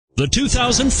The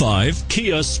 2005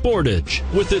 Kia Sportage.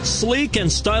 With its sleek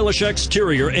and stylish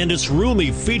exterior and its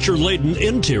roomy, feature-laden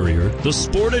interior, the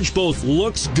Sportage both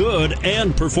looks good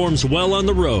and performs well on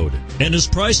the road and is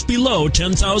priced below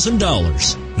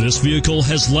 $10,000. This vehicle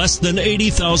has less than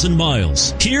 80,000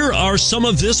 miles. Here are some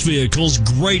of this vehicle's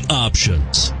great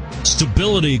options: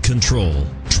 stability control,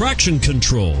 traction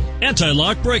control,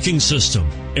 anti-lock braking system,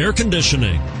 air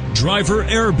conditioning, driver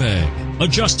airbag,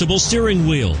 adjustable steering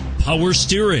wheel, power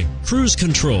steering, cruise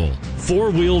control,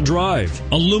 four-wheel drive,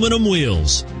 aluminum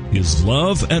wheels. Is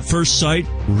love at first sight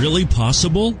really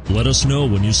possible? Let us know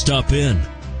when you stop in.